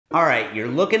All right, you're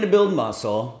looking to build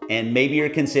muscle and maybe you're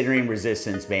considering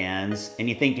resistance bands and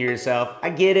you think to yourself, I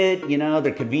get it, you know,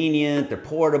 they're convenient, they're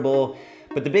portable,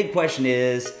 but the big question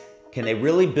is, can they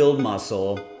really build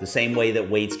muscle the same way that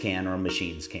weights can or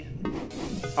machines can?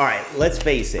 All right, let's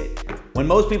face it. When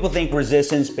most people think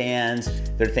resistance bands,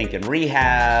 they're thinking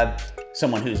rehab,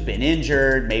 someone who's been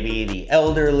injured, maybe the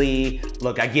elderly.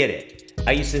 Look, I get it.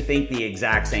 I used to think the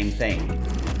exact same thing.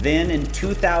 Then in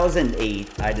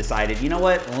 2008, I decided, you know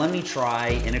what? Let me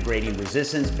try integrating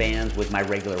resistance bands with my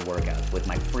regular workouts, with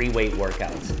my free weight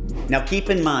workouts. Now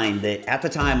keep in mind that at the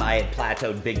time I had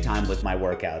plateaued big time with my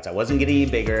workouts. I wasn't getting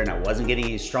any bigger and I wasn't getting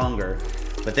any stronger.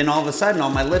 But then all of a sudden, all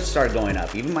my lifts started going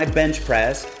up. Even my bench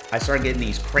press, I started getting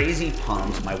these crazy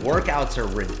pumps. My workouts are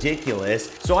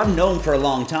ridiculous. So I've known for a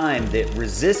long time that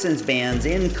resistance bands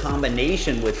in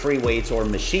combination with free weights or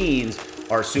machines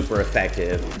are super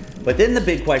effective. But then the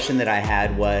big question that I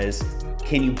had was,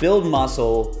 can you build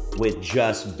muscle with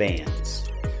just bands?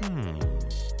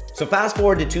 So fast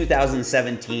forward to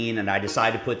 2017 and I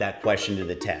decided to put that question to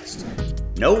the test.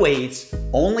 No weights,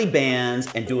 only bands,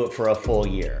 and do it for a full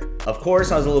year. Of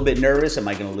course, I was a little bit nervous. Am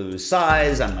I gonna lose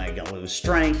size? Am I gonna lose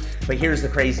strength? But here's the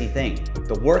crazy thing.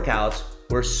 The workouts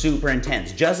were super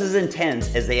intense, just as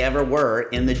intense as they ever were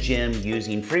in the gym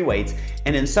using free weights,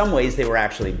 and in some ways they were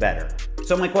actually better.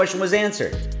 So my question was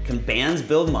answered. Can bands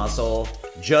build muscle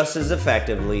just as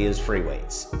effectively as free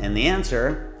weights? And the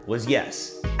answer was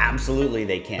yes, absolutely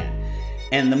they can.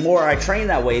 And the more I trained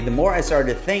that way, the more I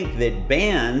started to think that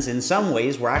bands in some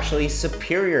ways were actually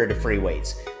superior to free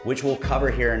weights, which we'll cover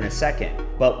here in a second.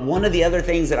 But one of the other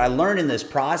things that I learned in this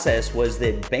process was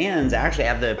that bands actually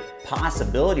have the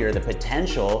possibility or the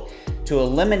potential to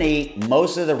eliminate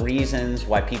most of the reasons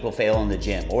why people fail in the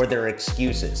gym or their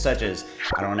excuses, such as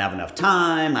I don't have enough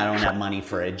time, I don't have money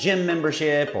for a gym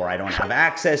membership, or I don't have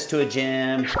access to a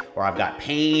gym, or I've got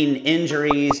pain,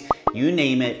 injuries, you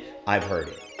name it, I've heard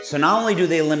it. So not only do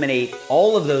they eliminate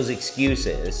all of those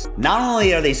excuses, not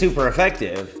only are they super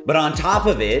effective, but on top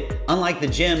of it, unlike the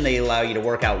gym, they allow you to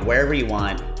work out wherever you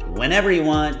want, whenever you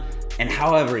want, and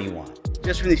however you want.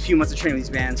 Just from these few months of training with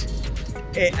these bands,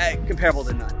 comparable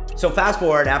to none. So fast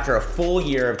forward, after a full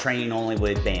year of training only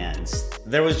with bands,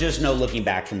 there was just no looking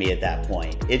back for me at that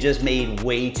point. It just made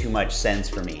way too much sense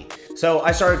for me. So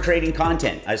I started creating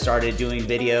content. I started doing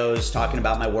videos talking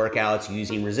about my workouts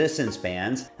using resistance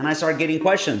bands. And I started getting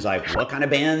questions like, what kind of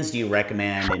bands do you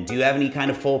recommend? And do you have any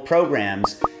kind of full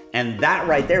programs? And that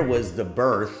right there was the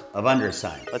birth of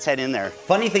Undersigned. Let's head in there.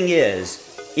 Funny thing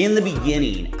is, in the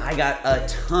beginning, I got a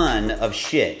ton of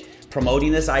shit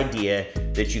promoting this idea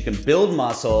that you can build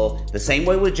muscle the same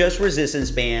way with just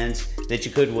resistance bands that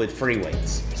you could with free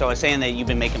weights. So I was saying that you've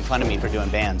been making fun of me for doing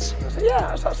bands. I said,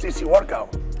 yeah, it's a easy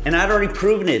workout. And I'd already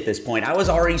proven it at this point. I was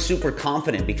already super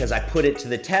confident because I put it to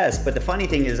the test. But the funny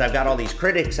thing is I've got all these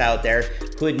critics out there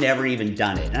who had never even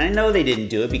done it. And I know they didn't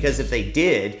do it because if they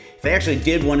did, if they actually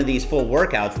did one of these full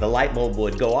workouts, the light bulb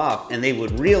would go off and they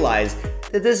would realize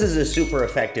that this is a super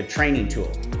effective training tool.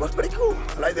 It was pretty cool.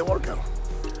 I like the workout.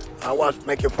 I was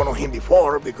making fun of him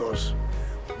before because,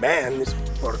 man, it's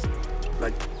for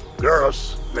like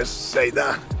girls, let's say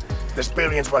that. The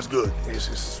experience was good.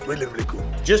 It's really, really cool.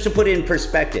 Just to put it in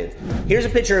perspective, here's a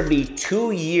picture of me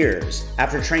 2 years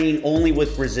after training only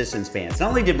with resistance bands. Not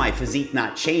only did my physique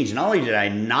not change, not only did I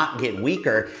not get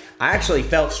weaker, I actually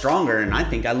felt stronger and I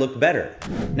think I looked better.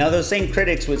 Now those same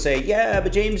critics would say, yeah,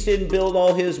 but James didn't build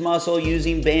all his muscle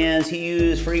using bands. He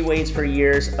used free weights for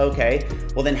years. Okay,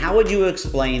 well then how would you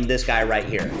explain this guy right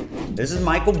here? This is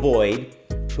Michael Boyd,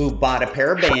 who bought a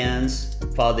pair of bands,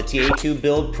 followed the TA2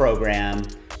 build program,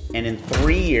 and in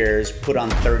 3 years put on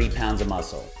 30 pounds of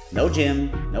muscle. No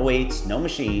gym, no weights, no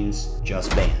machines,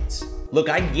 just bands. Look,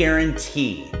 I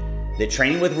guarantee that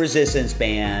training with resistance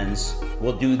bands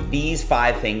will do these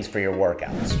 5 things for your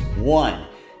workouts. 1,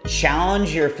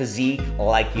 challenge your physique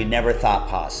like you never thought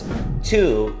possible.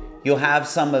 2, you'll have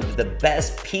some of the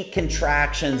best peak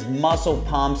contractions, muscle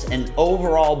pumps, and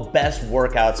overall best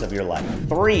workouts of your life.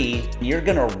 3, you're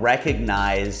gonna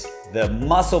recognize the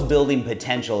muscle building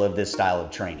potential of this style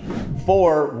of training.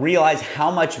 4, realize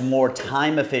how much more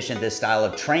time efficient this style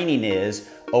of training is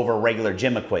over regular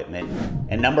gym equipment.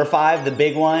 And number 5, the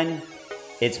big one,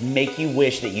 it's make you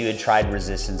wish that you had tried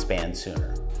resistance bands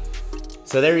sooner.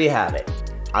 So there you have it.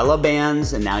 I love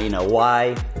bands and now you know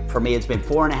why. For me, it's been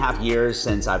 4.5 years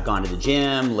since I've gone to the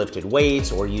gym, lifted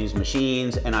weights, or used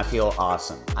machines, and I feel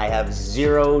awesome. I have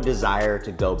zero desire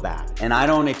to go back. And I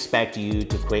don't expect you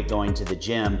to quit going to the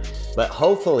gym, but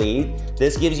hopefully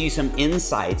this gives you some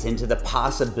insights into the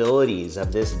possibilities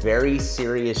of this very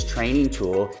serious training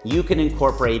tool you can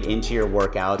incorporate into your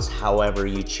workouts however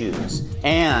you choose.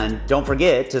 And don't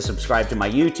forget to subscribe to my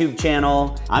YouTube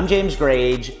channel. I'm James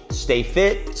Grage. Stay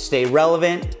fit, stay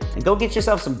relevant, and go get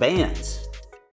yourself some bands.